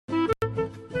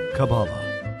Kabbalah,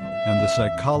 and the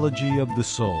Psychology of the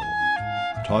Soul,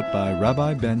 taught by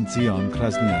Rabbi Ben Zion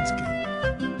Krasniansky.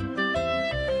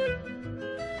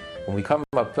 When we come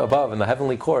up above in the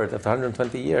heavenly court after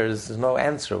 120 years, there's no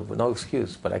answer, no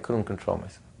excuse, but I couldn't control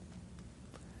myself.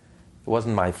 It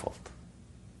wasn't my fault.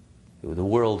 The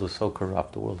world was so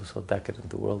corrupt, the world was so decadent,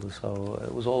 the world was so...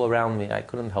 It was all around me, I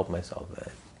couldn't help myself.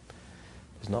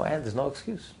 There's no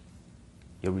excuse.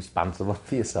 You're responsible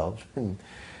for yourself,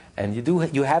 and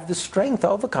you have the strength to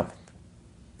overcome it.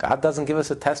 God doesn't give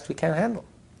us a test we can't handle.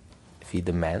 If He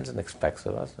demands and expects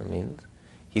of us, it means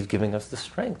He's giving us the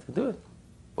strength to do it.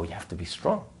 But you have to be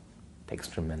strong. It takes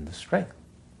tremendous strength.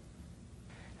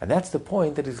 And that's the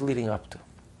point that He's leading up to.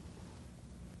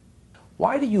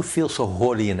 Why do you feel so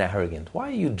haughty and arrogant? Why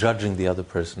are you judging the other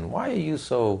person? Why are you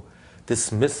so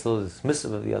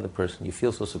dismissive of the other person? You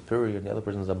feel so superior, and the other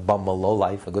person is a bum, a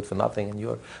lowlife, a good for nothing, and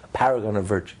you're a paragon of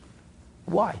virtue.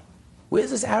 Why? Where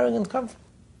does this arrogance come from?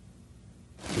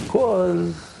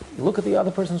 Because you look at the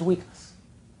other person's weakness.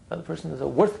 The other person is a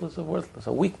worthless,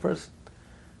 a weak person.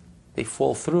 They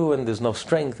fall through, and there's no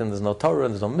strength, and there's no Torah,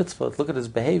 and there's no mitzvah. Look at his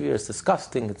behavior, it's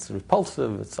disgusting, it's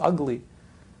repulsive, it's ugly.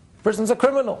 The person's a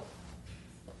criminal.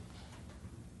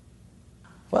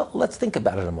 Well, let's think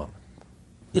about it a moment.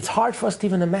 It's hard for us to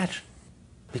even imagine,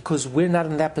 because we're not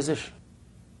in that position.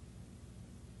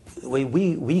 The way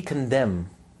we condemn,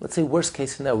 let's say worst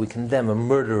case scenario, we condemn a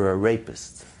murderer, a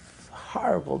rapist, a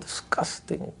horrible,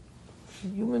 disgusting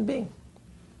human being.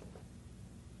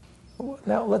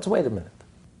 Now, let's wait a minute.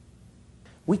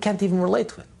 We can't even relate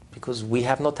to it, because we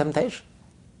have no temptation.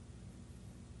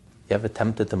 You ever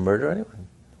tempted to murder anyone?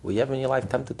 Were you ever in your life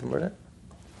tempted to murder?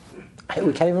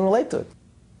 We can't even relate to it.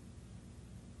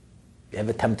 You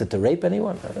ever tempted to rape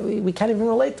anyone? We can't even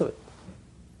relate to it.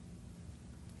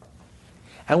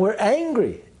 And we're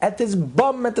angry at this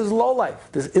bum, at this lowlife,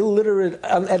 this illiterate,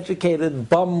 uneducated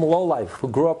bum lowlife who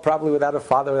grew up probably without a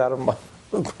father, without a mother,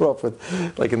 who grew up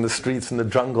with, like in the streets, in the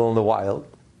jungle, in the wild.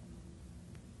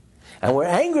 And we're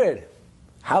angry at him.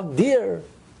 How dare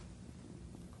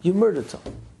you murdered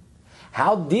someone?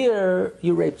 How dare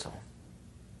you raped someone?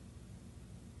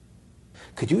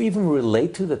 Could you even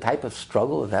relate to the type of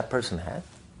struggle that person had?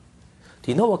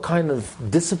 Do you know what kind of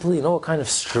discipline, you know what kind of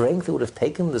strength it would have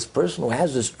taken this person who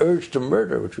has this urge to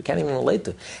murder, which we can't even relate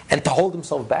to, and to hold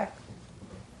himself back?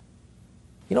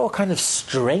 You know what kind of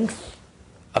strength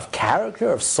of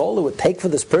character, of soul it would take for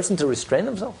this person to restrain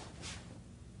himself?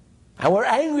 And we're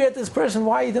angry at this person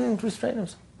why he didn't restrain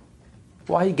himself,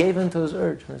 why he gave in to his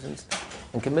urge and his instinct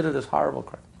and committed this horrible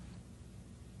crime.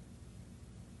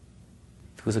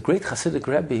 There was a great Hasidic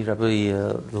Rebbe,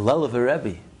 the Lelever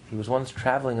Rebbe. He was once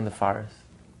traveling in the forest.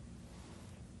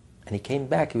 And he came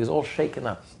back, he was all shaken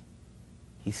up.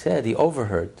 He said he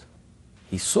overheard,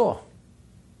 he saw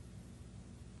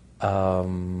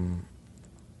two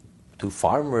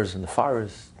farmers in the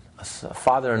forest, a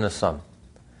father and a son.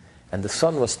 And the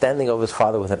son was standing over his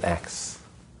father with an axe.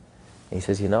 And he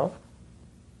says, you know,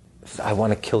 I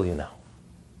want to kill you now.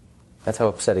 That's how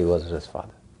upset he was with his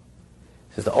father.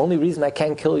 He says, the only reason I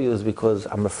can't kill you is because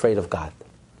I'm afraid of God.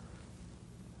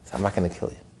 So I'm not going to kill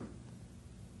you.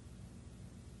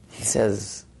 He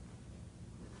says,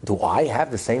 do I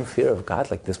have the same fear of God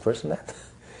like this person had?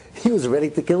 He was ready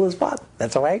to kill his father.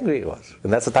 That's how angry he was.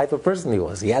 And that's the type of person he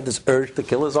was. He had this urge to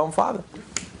kill his own father.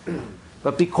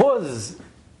 But because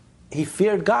he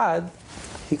feared God,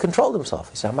 he controlled himself.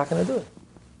 He said, I'm not going to do it.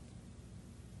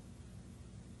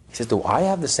 He says, do I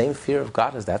have the same fear of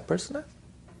God as that person has?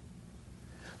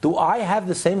 Do I have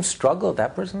the same struggle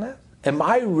that person has? Am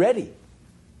I ready?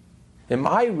 Am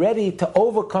I ready to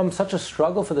overcome such a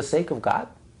struggle for the sake of God?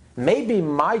 Maybe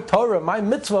my Torah, my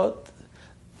mitzvah,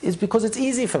 is because it's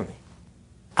easy for me.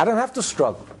 I don't have to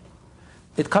struggle.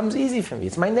 It comes easy for me.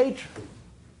 It's my nature.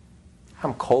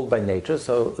 I'm cold by nature,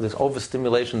 so this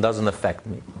overstimulation doesn't affect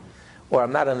me. Or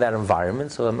I'm not in that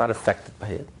environment, so I'm not affected by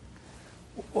it.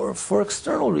 Or for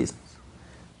external reasons.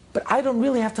 But I don't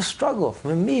really have to struggle.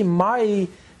 For me, my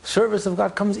service of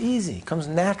God comes easy, comes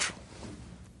natural.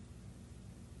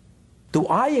 Do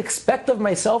I expect of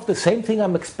myself the same thing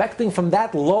I'm expecting from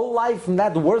that low life, from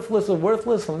that worthless of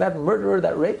worthless, from that murderer,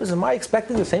 that rapist? Am I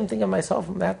expecting the same thing of myself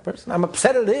from that person? I'm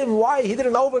upset at him. Why? He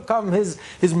didn't overcome his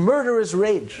murderous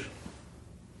rage.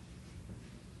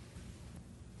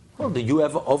 Well, did you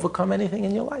ever overcome anything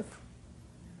in your life?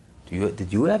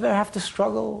 Did you ever have to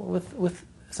struggle with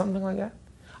something like that?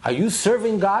 Are you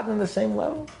serving God on the same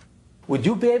level? Would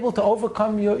you be able to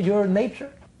overcome your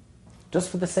nature just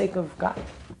for the sake of God?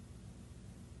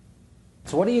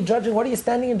 So what are you judging? What are you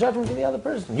standing in judgment to the other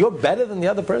person? You're better than the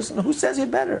other person? Who says you're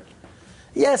better?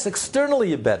 Yes, externally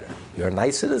you're better. You're a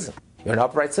nice citizen. You're an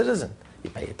upright citizen. You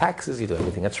pay your taxes, you do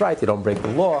everything that's right, you don't break the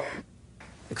law.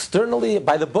 Externally,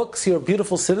 by the books, you're a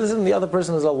beautiful citizen. The other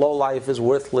person is a lowlife, is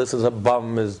worthless, is a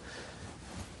bum, is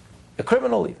a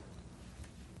criminal even.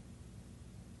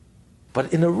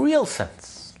 But in a real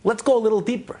sense, let's go a little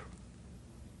deeper.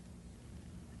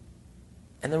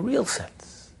 In a real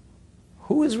sense,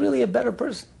 who is really a better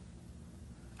person?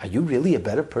 Are you really a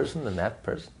better person than that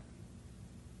person?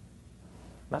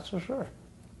 Not so sure.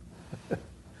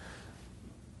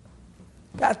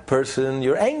 That person,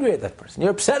 you're angry at that person,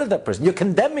 you're upset at that person, you're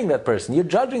condemning that person, you're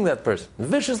judging that person,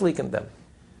 viciously condemning.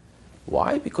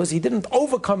 Why? Because he didn't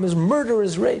overcome his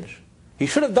murderous rage. He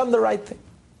should have done the right thing,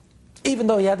 even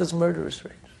though he had this murderous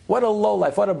rage. What a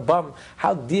lowlife, what a bum,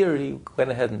 how dare he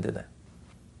went ahead and did that.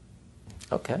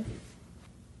 Okay.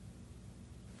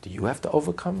 Do you have to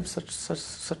overcome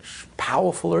such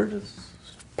powerful urges,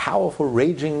 powerful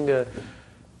raging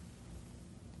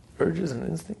urges and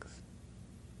instincts?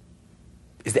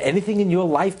 Is there anything in your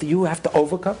life that you have to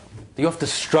overcome? That you have to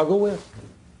struggle with?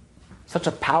 Such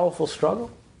a powerful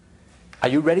struggle? Are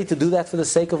you ready to do that for the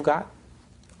sake of God?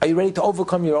 Are you ready to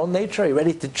overcome your own nature? Are you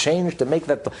ready to change, to make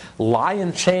that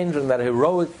lion change and that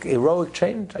heroic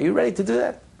change? Are you ready to do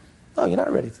that? No, you're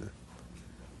not ready to do that.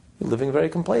 You're living very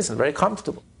complacent, very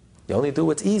comfortable. You only do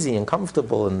what's easy and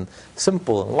comfortable and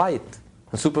simple and light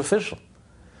and superficial.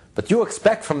 But you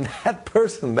expect from that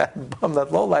person, that bum,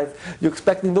 that lowlife, you're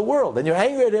expecting the world. And you're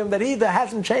angry at him that he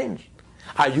hasn't changed.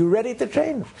 Are you ready to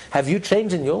change? Have you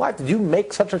changed in your life? Did you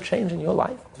make such a change in your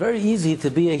life? It's very easy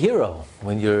to be a hero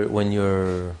when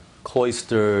you're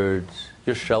cloistered,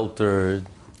 you're sheltered,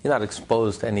 you're not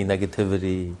exposed to any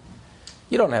negativity,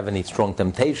 you don't have any strong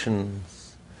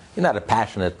temptations, you're not a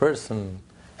passionate person,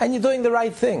 and you're doing the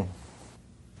right thing.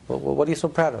 Well, what are you so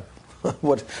proud of?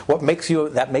 What makes you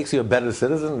a better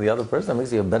citizen than the other person? That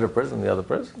makes you a better person than the other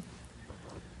person?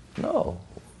 No.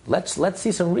 Let's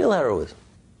see some real heroism.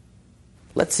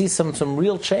 Let's see some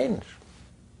real change.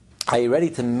 Are you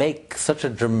ready to make such a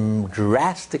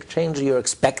drastic change that you're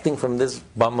expecting from this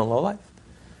bum and lowlife?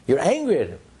 You're angry at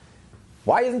him.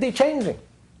 Why isn't he changing?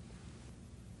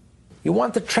 You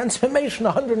want a transformation,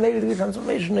 a 180-degree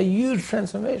transformation, a huge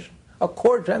transformation, a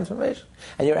core transformation.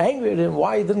 And you're angry at him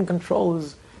why he didn't control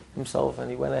himself and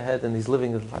he went ahead and he's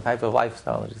living the type of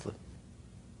lifestyle that he's living.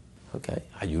 Okay,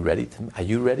 are you ready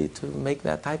to make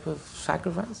that type of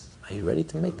sacrifice? Are you ready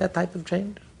to make that type of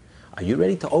change? Are you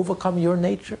ready to overcome your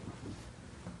nature?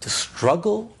 To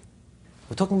struggle?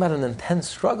 We're talking about an intense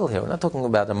struggle here. We're not talking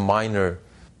about a minor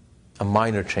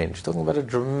change. We're talking about a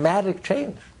dramatic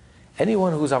change.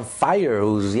 Anyone who's on fire,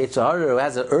 who's Yetzer Hara, who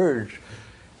has an urge,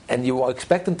 and you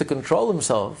expect him to control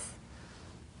himself,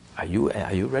 are you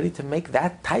ready to make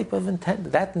that type of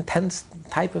intense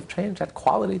type of change, that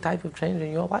quality type of change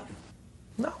in your life?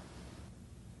 No.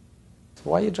 So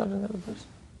why are you judging the other person?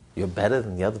 You're better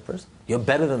than the other person? You're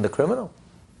better than the criminal?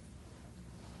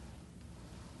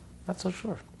 Not so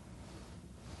sure.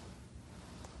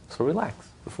 So relax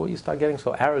before you start getting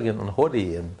so arrogant and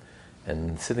haughty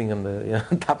and sitting on the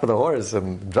on top of the horse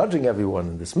and judging everyone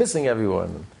and dismissing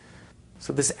everyone.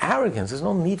 So this arrogance, there's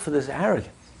no need for this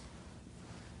arrogance.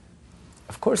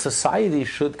 Of course, society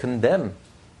should condemn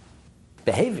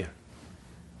behavior.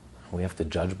 We have to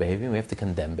judge behavior, we have to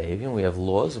condemn behavior, and we have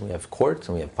laws, and we have courts,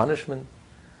 and we have punishment.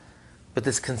 But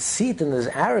this conceit and this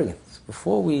arrogance,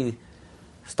 before we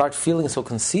start feeling so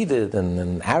conceited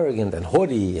and arrogant and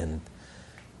haughty, and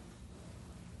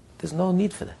there's no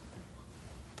need for that.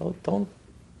 Don't.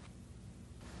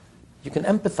 You can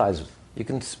empathize with it. You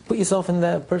can put yourself in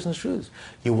that person's shoes.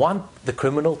 You want the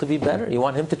criminal to be better. You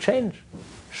want him to change.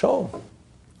 Show him.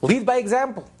 Lead by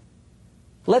example.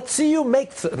 Let's see you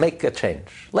make a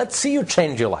change. Let's see you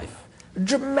change your life. A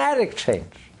dramatic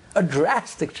change. A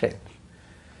drastic change.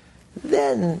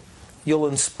 Then you'll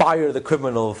inspire the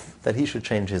criminal that he should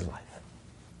change his life.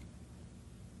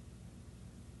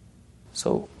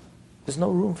 So there's no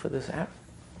room for this arrogance.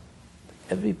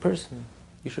 Every person,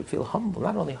 you should feel humble.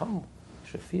 Not only humble,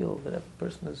 you should feel that every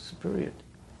person is superior to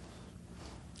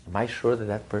you. Am I sure that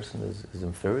that person is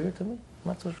inferior to me? I'm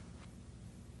not so sure.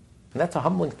 And that's a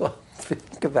humbling thought.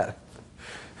 Think about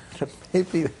it.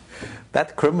 Maybe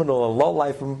that criminal, a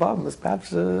lowlife and bum, is perhaps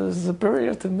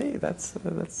superior to me. That's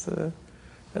a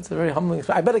very humbling.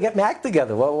 I better get my act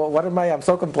together. What am I? I'm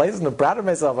so complacent and proud of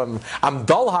myself. I'm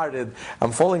dull-hearted.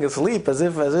 I'm falling asleep as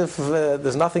if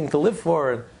there's nothing to live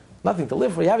for. Nothing to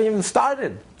live for. You haven't even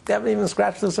started. You haven't even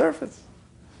scratched the surface.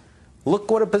 Look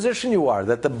what a position you are.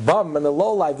 That the bum and the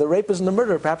lowlife, the rapist and the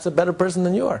murderer, perhaps a better person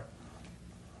than you are.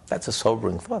 That's a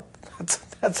sobering thought.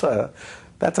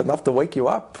 That's enough to wake you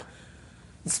up.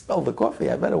 Smell the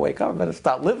coffee. I better wake up. I better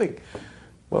start living.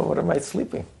 Well, what am I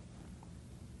sleeping?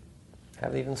 I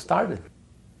haven't even started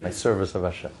my service of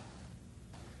Hashem.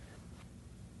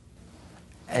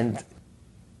 And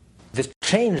the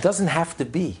change doesn't have to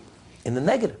be in the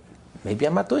negative. Maybe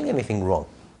I'm not doing anything wrong.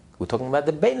 We're talking about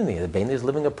the Beinoni. The Beinoni is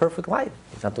living a perfect life.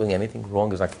 He's not doing anything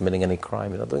wrong. He's not committing any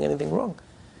crime. He's not doing anything wrong.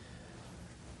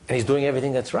 And he's doing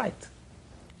everything that's right.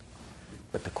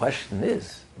 But the question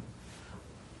is,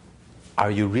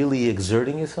 are you really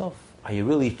exerting yourself? Are you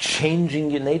really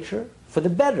changing your nature for the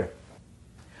better?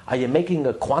 Are you making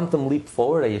a quantum leap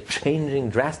forward? Are you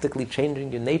drastically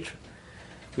changing your nature?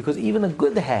 Because even a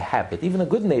good habit, even a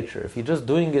good nature, if you're just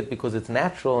doing it because it's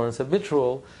natural and it's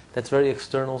habitual, that's very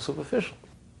external, superficial.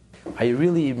 Are you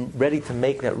really ready to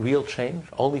make that real change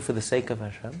only for the sake of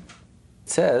Hashem? It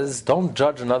says, don't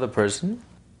judge another person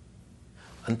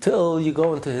until you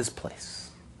go into his place.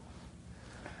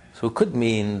 So it could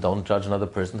mean don't judge another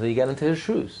person until you get into his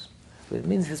shoes. But it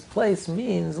means his place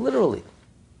means literally.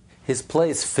 His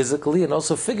place physically and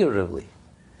also figuratively.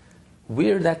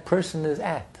 Where that person is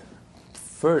at.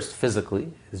 First,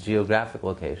 physically, his geographic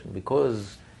location,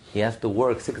 because he has to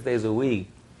work 6 days a week,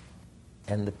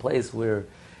 and the place where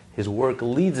his work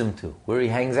leads him to, where he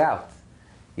hangs out.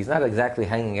 He's not exactly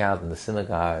hanging out in the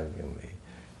synagogue,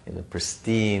 in the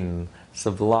pristine,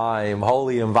 sublime,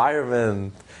 holy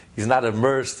environment. He's not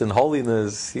immersed in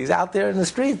holiness. He's out there in the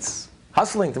streets,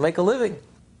 hustling to make a living.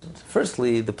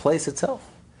 Firstly, the place itself.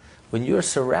 When you're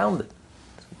surrounded,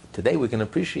 today we can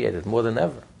appreciate it more than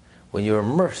ever. When you're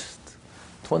immersed,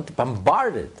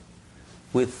 bombarded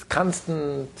with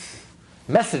constant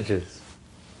messages,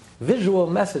 visual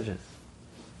messages,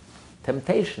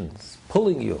 temptations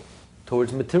pulling you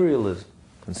towards materialism,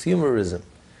 consumerism,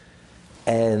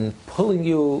 and pulling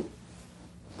you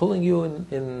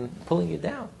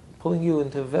down, pulling you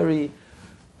into very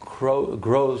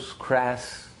gross,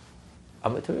 crass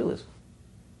materialism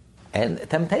and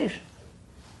temptation.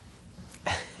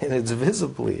 And it's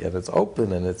visibly, and it's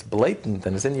open, and it's blatant,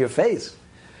 and it's in your face.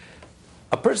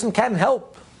 A person can't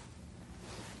help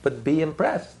but be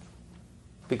impressed,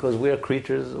 because we're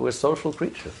creatures, we're social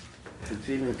creatures. It's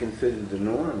even considered the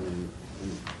norm.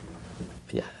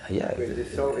 Yeah.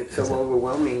 It's so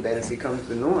overwhelming that it becomes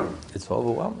the norm. It's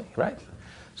overwhelming, right?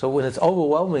 So when it's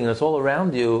overwhelming and it's all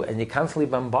around you and you're constantly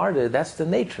bombarded, that's the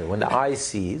nature. When the eye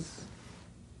sees,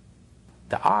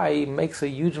 the eye makes a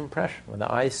huge impression. When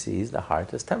the eye sees, the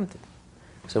heart is tempted.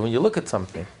 So when you look at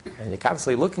something and you're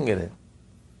constantly looking at it,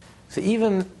 so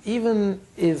even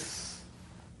if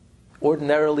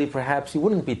ordinarily perhaps you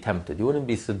wouldn't be tempted, you wouldn't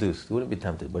be seduced, you wouldn't be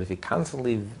tempted, but if you're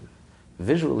constantly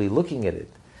visually looking at it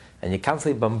and you're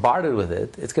constantly bombarded with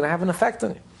it, it's going to have an effect on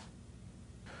you.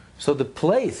 So the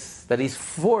place that he's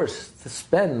forced to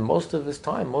spend most of his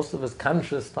time, most of his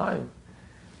conscious time,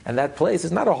 and that place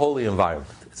is not a holy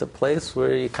environment. It's a place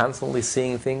where you're constantly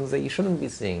seeing things that you shouldn't be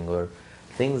seeing, or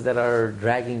things that are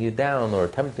dragging you down, or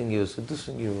tempting you,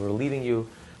 seducing you, or leading you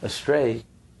astray.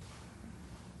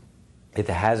 It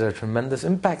has a tremendous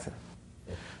impact.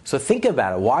 So think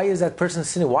about it. Why is that person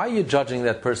sinning? Why are you judging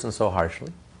that person so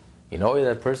harshly? You know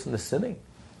that person is sinning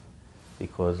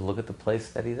because look at the place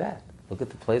that he's at. Look at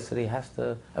the place that he has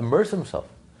to immerse himself.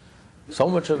 So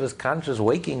much of his conscious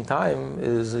waking time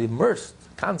is immersed,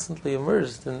 constantly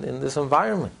immersed in this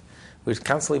environment, where he's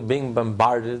constantly being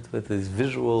bombarded with these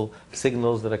visual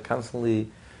signals that are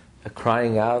constantly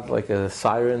crying out like a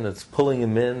siren that's pulling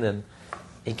him in, and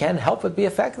he can't help but be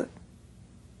affected.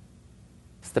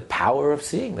 It's the power of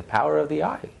seeing, the power of the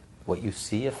eye. What you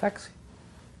see affects you.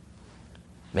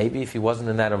 Maybe if he wasn't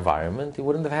in that environment, he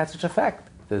wouldn't have had such effect.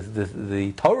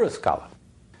 The Torah scholar,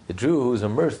 the Jew who's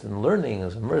immersed in learning,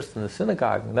 who's immersed in the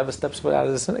synagogue, never steps foot out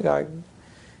of the synagogue,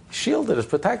 is shielded, is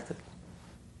protected.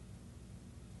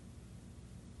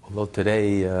 Although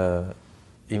today,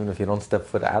 even if you don't step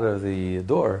foot out of the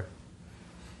door,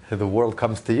 the world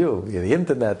comes to you. The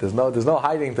internet, there's no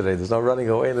hiding today. There's no running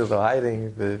away. There's no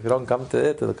hiding. If you don't come to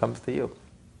it, it comes to you.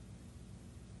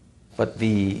 But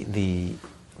the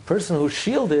person who's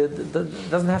shielded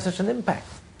doesn't have such an impact.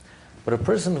 But a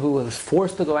person who is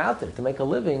forced to go out there to make a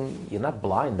living, you're not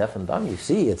blind, deaf, and dumb. You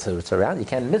see it's around. You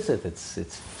can't miss it.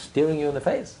 It's staring you in the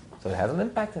face. So it has an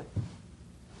impact.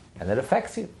 And it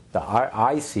affects you. The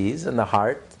eye sees and the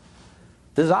heart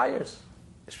desires.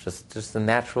 It's just a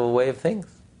natural way of things.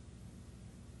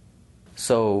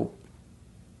 So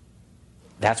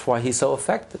that's why he's so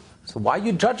affected. So why are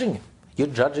you judging him? You're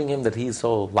judging him that he's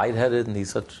so lightheaded and he's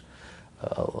such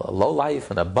a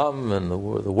low-life and a bum and the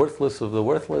worthless of the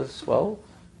worthless. Well,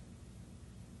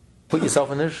 put yourself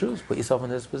in his shoes. Put yourself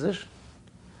in his position.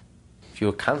 If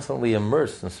you're constantly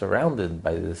immersed and surrounded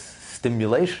by this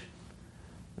stimulation,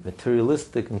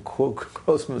 materialistic and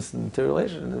gross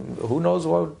materialization, who knows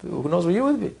where you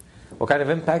would be? What kind of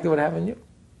impact it would have on you?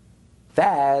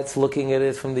 That's looking at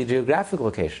it from the geographic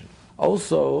location.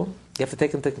 Also, you have to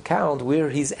take into account where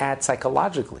he's at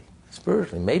psychologically,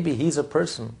 spiritually. Maybe he's a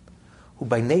person who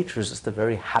by nature is just a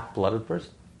very hot-blooded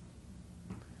person.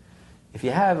 If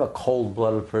you have a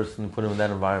cold-blooded person and put him in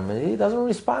that environment, he doesn't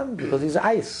respond because he's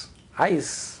ice.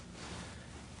 Ice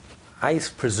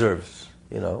preserves.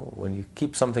 When you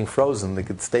keep something frozen, it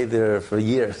could stay there for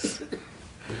years.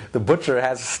 The butcher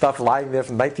has stuff lying there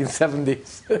from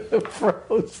 1970s,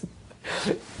 frozen,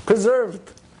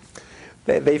 preserved.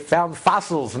 They found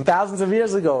fossils from thousands of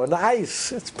years ago in the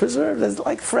ice. It's preserved. It's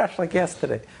like fresh, like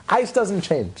yesterday. Ice doesn't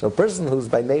change. So a person who's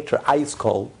by nature ice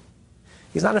cold,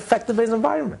 he's not affected by his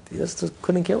environment. He just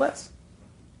couldn't care less.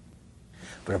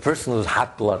 But a person who's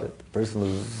hot-blooded, a person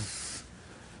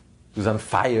who's on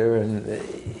fire, and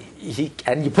you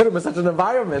put him in such an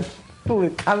environment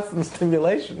with constant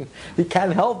stimulation, he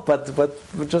can't help but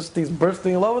just he's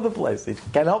bursting all over the place. He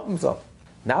can't help himself.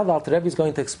 Now the Alter Rebbe is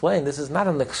going to explain this is not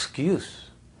an excuse.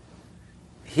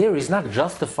 Here he's not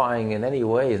justifying in any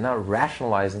way, he's not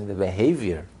rationalizing the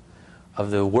behavior of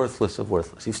the worthless of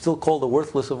worthless. He's still called the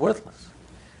worthless of worthless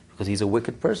because he's a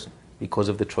wicked person because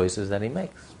of the choices that he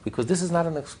makes. Because this is not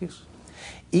an excuse.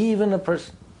 Even a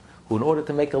person who in order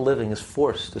to make a living is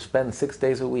forced to spend 6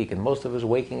 days a week and most of his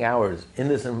waking hours in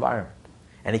this environment,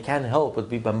 and he can't help but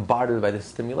be bombarded by this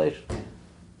stimulation.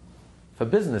 For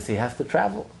business, he has to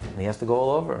travel, and he has to go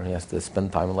all over, and he has to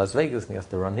spend time in Las Vegas, and he has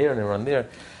to run here and run there.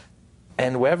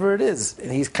 And wherever it is,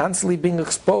 he's constantly being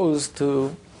exposed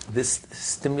to this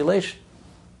stimulation.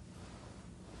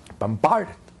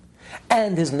 Bombarded.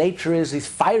 And his nature is, he's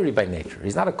fiery by nature.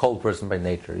 He's not a cold person by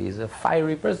nature. He's a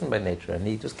fiery person by nature, and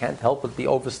he just can't help but be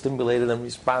overstimulated and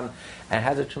respond, and it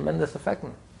has a tremendous effect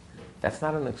on him. That's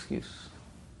not an excuse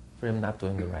for him not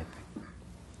doing the right thing.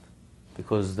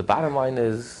 Because the bottom line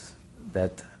is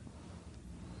that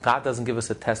God doesn't give us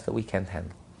a test that we can't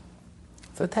handle.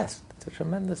 It's a test. It's a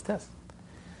tremendous test.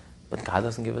 But God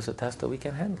doesn't give us a test that we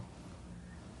can handle.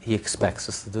 He expects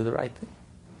us to do the right thing.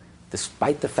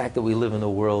 Despite the fact that we live in a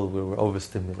world where we're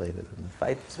overstimulated, and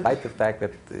despite the fact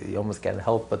that you almost can't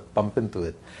help but bump into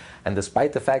it, and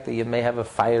despite the fact that you may have a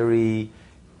fiery,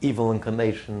 evil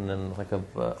inclination, and like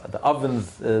the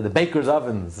ovens, the baker's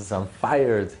ovens, it's on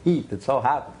fire, it's heat, it's so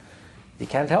hot, you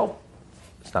can't help.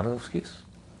 It's not an excuse.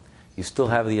 You still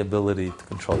have the ability to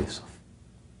control yourself.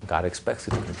 God expects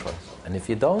you to control yourself. And if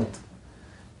you don't,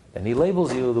 then He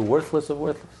labels you the worthless of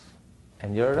worthless.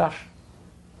 And you're a Rash.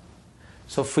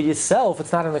 So for yourself,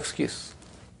 it's not an excuse.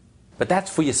 But that's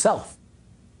for yourself.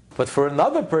 But for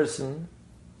another person,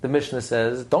 the Mishnah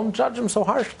says, don't judge him so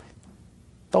harshly.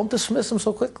 Don't dismiss him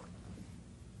so quickly.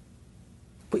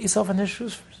 Put yourself in his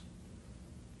shoes first.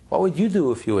 What would you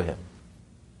do if you were him?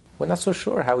 We're not so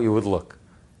sure how you would look.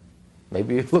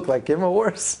 Maybe you'd look like him or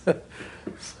worse.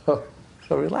 So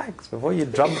relax. Before you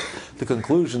jump to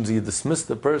conclusions, you dismiss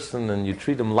the person and you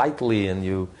treat him lightly and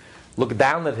you look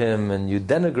down at him and you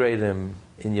denigrate him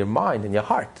in your mind, in your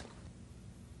heart.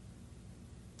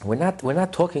 We're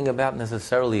not talking about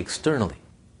necessarily externally.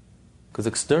 Because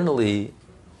externally,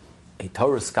 a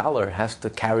Torah scholar has to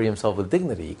carry himself with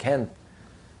dignity. You can't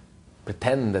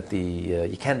pretend that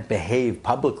you can't behave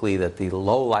publicly that the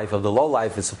low life of the low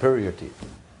life is superior to you.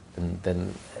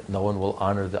 Then no one will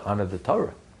honor the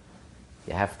Torah.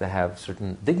 You have to have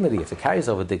certain dignity. You have to carry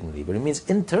yourself with dignity. But it means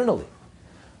internally.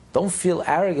 Don't feel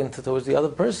arrogant towards the other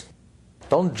person.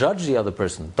 Don't judge the other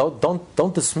person.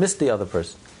 Don't dismiss the other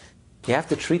person. You have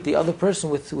to treat the other person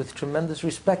with tremendous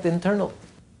respect internally.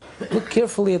 Look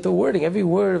carefully at the wording. Every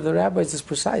word of the rabbis is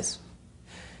precise.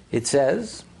 It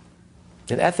says,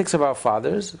 in Ethics of Our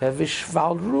Fathers,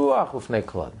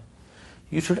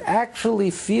 you should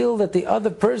actually feel that the other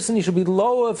person, you should be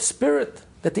low of spirit,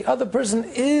 that the other person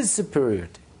is superior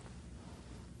to you.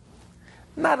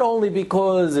 Not only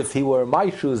because if he were in my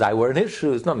shoes, I were in his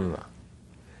shoes. No.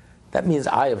 That means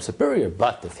I am superior,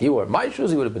 but if he were in my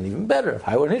shoes, he would have been even better. If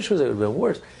I were in his shoes, it would have been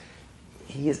worse.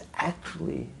 He is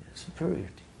actually superior to you.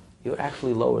 You're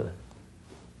actually lower than him.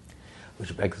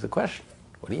 Which begs the question,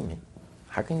 what do you mean?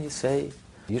 How can you say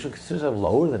you should consider yourself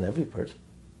lower than every person?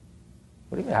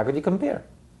 What do you mean? How can you compare?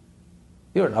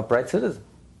 You're an upright citizen.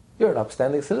 You're an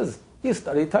upstanding citizen. You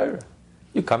study Torah.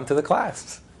 You come to the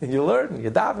class. You learn,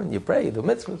 you daven, you pray, you do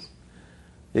mitzvahs.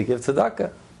 You give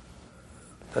tzedakah.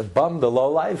 The bum, the low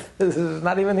life, is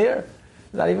not even here.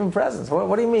 He's not even present. So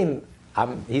what do you mean?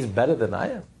 He's better than I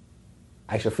am.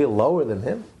 I should feel lower than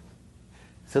him.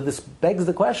 So this begs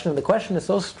the question. The question is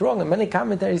so strong, and many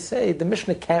commentaries say the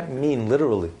Mishnah can't mean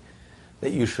literally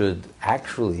that you should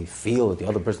actually feel that the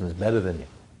other person is better than you.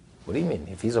 What do you mean?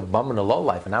 If he's a bum and a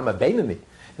lowlife and I'm a Beinoni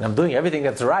and I'm doing everything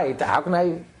that's right, how can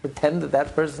I pretend that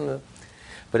that person is...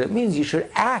 But it means you should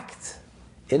act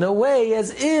in a way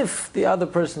as if the other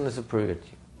person is superior to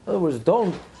you. In other words,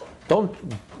 don't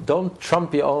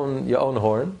trump your own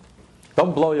horn.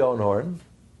 Don't blow your own horn.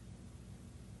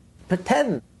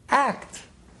 Pretend, act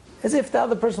as if the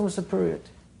other person was superior to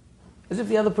you. As if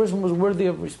the other person was worthy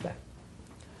of respect.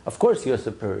 Of course you're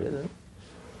superior, isn't it?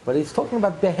 But he's talking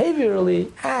about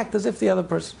behaviorally act as if the other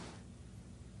person.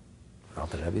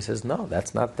 Alter Rebbe says, no,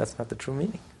 that's not the true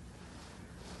meaning.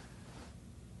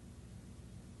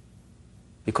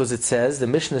 Because it says, the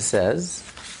Mishnah says,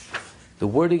 the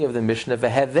wording of the Mishnah,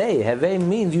 v'hevei. Hevei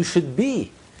means you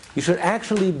should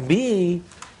actually be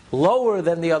lower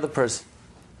than the other person.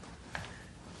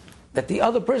 That the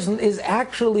other person is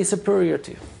actually superior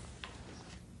to you.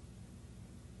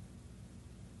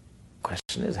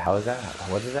 Question is, how is that?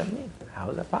 What does that mean?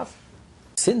 How is that possible?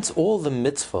 Since all the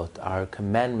mitzvot are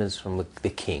commandments from the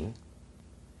king,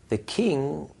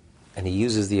 and he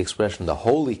uses the expression, the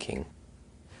holy king,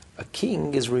 a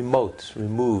king is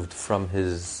removed from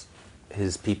his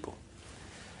people.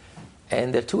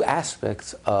 And there are two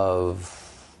aspects of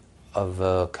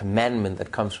a commandment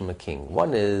that comes from a king.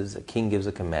 One is a king gives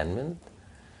a commandment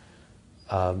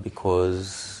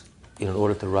because in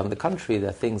order to run the country, there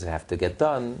are things that have to get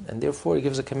done, and therefore he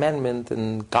gives a commandment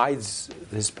and guides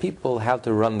his people how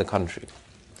to run the country.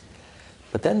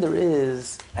 But then there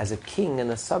is, as a king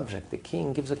and a subject, the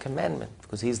king gives a commandment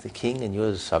because he's the king and you're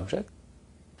the subject,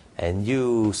 and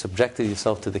you subjected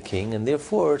yourself to the king, and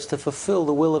therefore it's to fulfill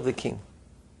the will of the king.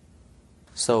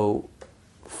 So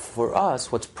for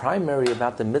us, what's primary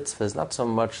about the mitzvah is not so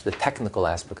much the technical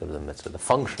aspect of the mitzvah, the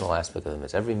functional aspect of the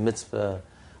mitzvah. Every mitzvah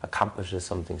accomplishes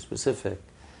something specific.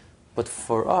 But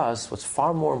for us, what's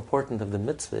far more important of the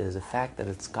mitzvah is the fact that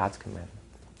it's God's commandment,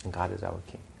 and God is our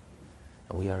king,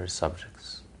 and we are his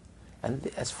subjects.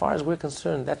 And as far as we're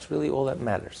concerned, that's really all that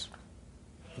matters.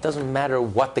 It doesn't matter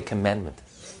what the commandment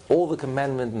is. All the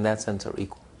commandments in that sense are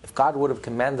equal. If God would have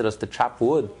commanded us to chop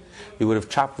wood, we would have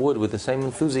chopped wood with the same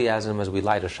enthusiasm as we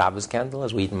light a Shabbos candle,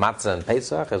 as we eat matzah and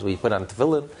Pesach, as we put on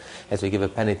tefillin, as we give a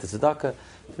penny to tzedakah.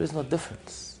 There is no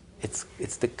difference.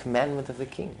 It's the commandment of the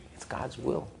king. It's God's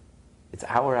will. It's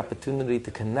our opportunity to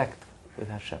connect with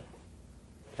Hashem.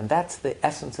 And that's the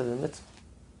essence of the mitzvah.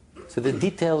 So the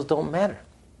details don't matter.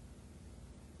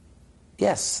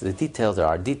 Yes, the details, there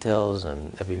are details,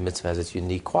 and every mitzvah has its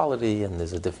unique quality, and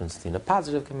there's a difference between a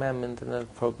positive commandment and a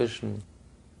prohibition.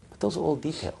 But those are all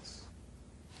details.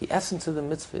 The essence of the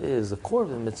mitzvah is, the core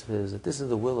of the mitzvah is that this is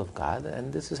the will of God,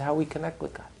 and this is how we connect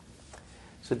with God.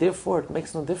 So therefore, it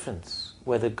makes no difference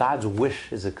whether God's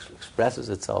wish expresses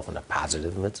itself in a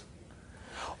positive mitzvah,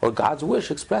 or God's wish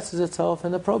expresses itself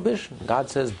in a prohibition. God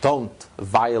says, don't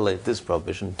violate this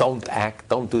prohibition, don't act,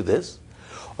 don't do this.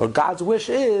 Or God's wish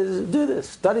is, do this,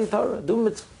 study Torah, do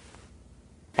mitzvah.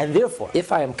 And therefore,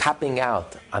 if I am copping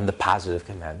out on the positive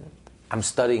commandment, I'm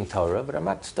studying Torah, but I'm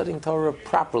not studying Torah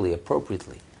properly,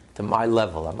 appropriately, to my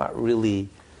level. I'm not really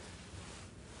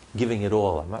giving it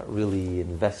all. I'm not really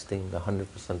investing the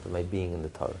 100% of my being in the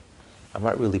Torah. I'm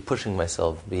not really pushing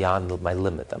myself beyond my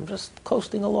limit. I'm just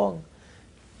coasting along.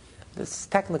 It's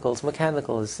technical, it's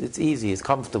mechanical, it's easy, it's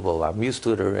comfortable. I'm used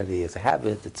to it already. It's a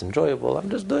habit, it's enjoyable. I'm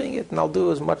just doing it, and I'll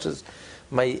do as much as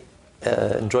my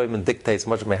enjoyment dictates, as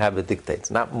much as my habit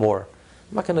dictates, not more.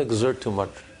 I'm not going to exert too much.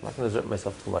 I'm not going to exert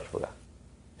myself too much for God.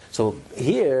 So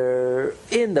here,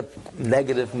 in the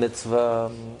negative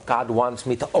mitzvah, God wants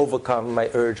me to overcome my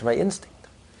urge, my instinct.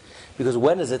 Because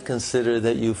when is it considered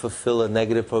that you fulfill a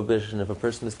negative prohibition if a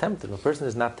person is tempted? If a person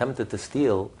is not tempted to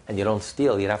steal, and you don't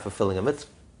steal, you're not fulfilling a mitzvah.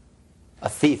 A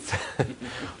thief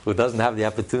who doesn't have the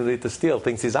opportunity to steal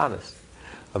thinks he's honest.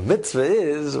 A mitzvah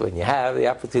is when you have the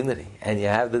opportunity, and you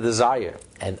have the desire,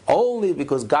 and only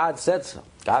because God said so.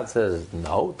 God says,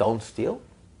 no, don't steal.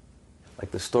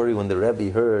 Like the story when the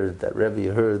Rebbe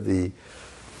heard the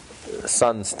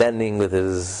son standing with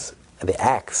the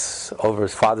axe over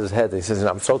his father's head. He says,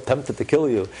 I'm so tempted to kill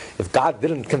you. If God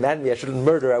didn't command me I shouldn't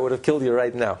murder, I would have killed you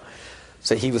right now.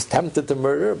 So he was tempted to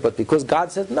murder, but because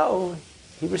God said no,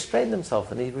 he restrained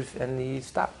himself and he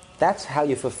stopped. That's how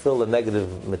you fulfill a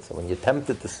negative mitzvah. When you're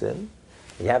tempted to sin,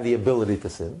 you have the ability to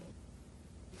sin.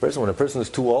 When a person is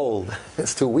too old,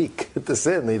 is too weak to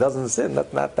sin, he doesn't sin,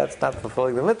 that's not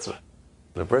fulfilling the mitzvah.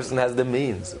 When a person has the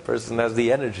means, a person has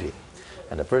the energy,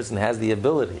 and a person has the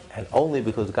ability, and only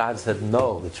because God said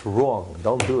no, it's wrong,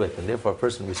 don't do it, and therefore a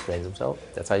person restrains himself,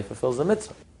 that's how he fulfills the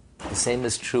mitzvah. The same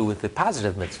is true with the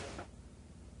positive mitzvah,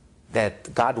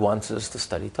 that God wants us to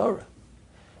study Torah,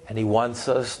 and he wants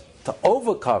us to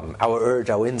overcome our urge,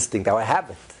 our instinct, our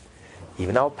habit,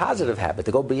 even our positive habit,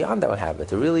 to go beyond our habit,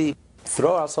 to really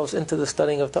throw ourselves into the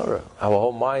studying of Torah, our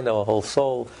whole mind, our whole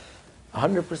soul,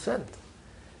 100%.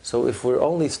 So if we're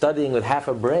only studying with half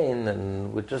a brain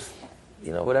and we're just,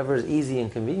 whatever is easy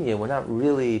and convenient, we're not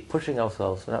really pushing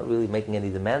ourselves, we're not really making any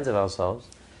demands of ourselves,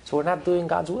 so we're not doing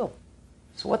God's will.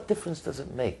 So what difference does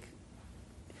it make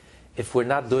if we're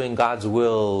not doing God's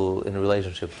will in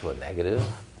relationship to a negative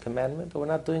commandment, or we're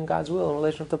not doing God's will in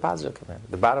relation to a positive commandment?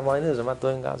 The bottom line is, I'm not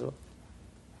doing God's will.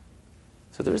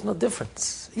 So there is no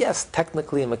difference. Yes,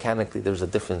 technically and mechanically there's a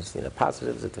difference in a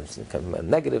positive, there's a difference in a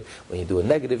negative. When you do a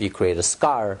negative, you create a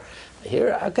scar.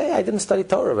 Here, okay, I didn't study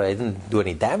Torah, but I didn't do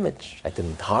any damage. I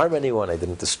didn't harm anyone. I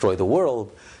didn't destroy the world.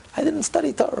 I didn't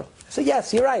study Torah. So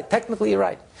yes, you're right. Technically, you're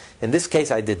right. In this case,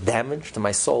 I did damage to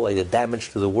my soul. I did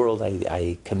damage to the world.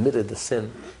 I committed a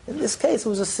sin. In this case, it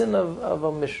was a sin of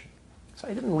omission. So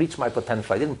I didn't reach my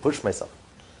potential. I didn't push myself.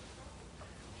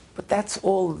 But that's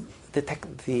all the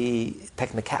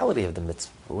technicality of the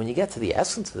mitzvah. But when you get to the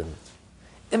essence of the mitzvah,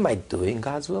 am I doing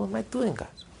God's will? Am I doing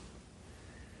God's will?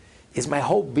 Is my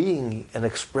whole being an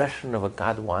expression of what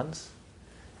God wants?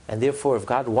 And therefore, if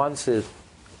God wants it,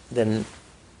 then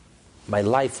my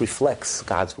life reflects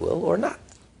God's will or not?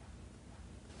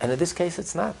 And in this case,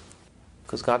 it's not.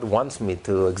 Because God wants me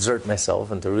to exert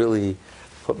myself and to really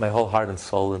put my whole heart and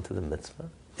soul into the mitzvah,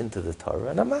 into the Torah,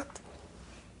 and I'm not.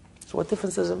 So what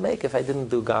difference does it make if I didn't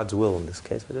do God's will in this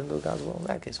case? If I didn't do God's will in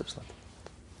that case, it's not.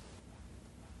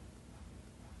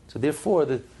 So therefore,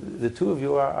 the two of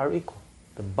you are equal.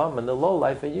 The bum and the low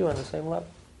life are you on the same level.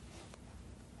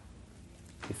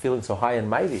 You're feeling so high and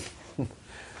mighty.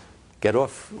 Get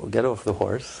off the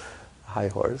horse, high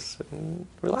horse, and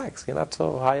relax. You're not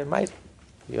so high and mighty.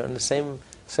 You're on the same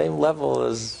level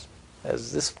as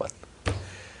this one,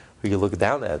 who you look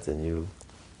down at and you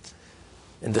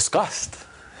in disgust,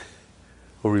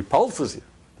 who repulses you.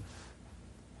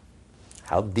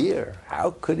 How dare?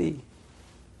 How could he?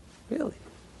 Really?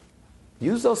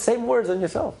 Use those same words on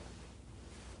yourself.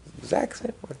 Exact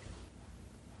same word.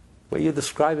 The way you're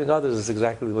describing others is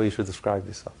exactly the way you should describe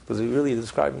yourself. Because you're really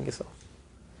describing yourself.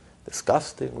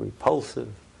 Disgusting,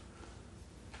 repulsive,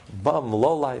 bum,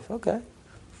 low life. Okay,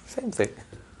 same thing.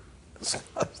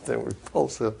 Disgusting,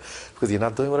 repulsive, because you're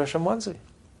not doing what Hashem wants of you.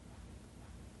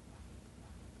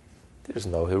 There's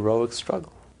no heroic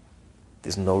struggle.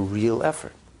 There's no real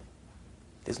effort.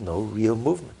 There's no real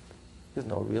movement. There's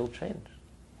no real change.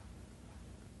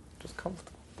 Just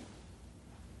comfortable.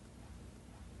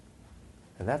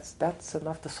 And that's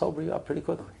enough to sober you up pretty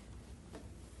quickly.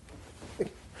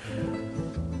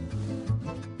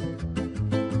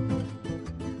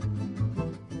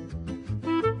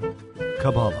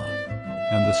 Kabbalah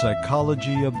and the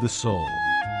Psychology of the Soul,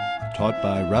 taught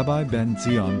by Rabbi Ben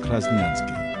Zion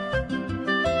Krasniansky.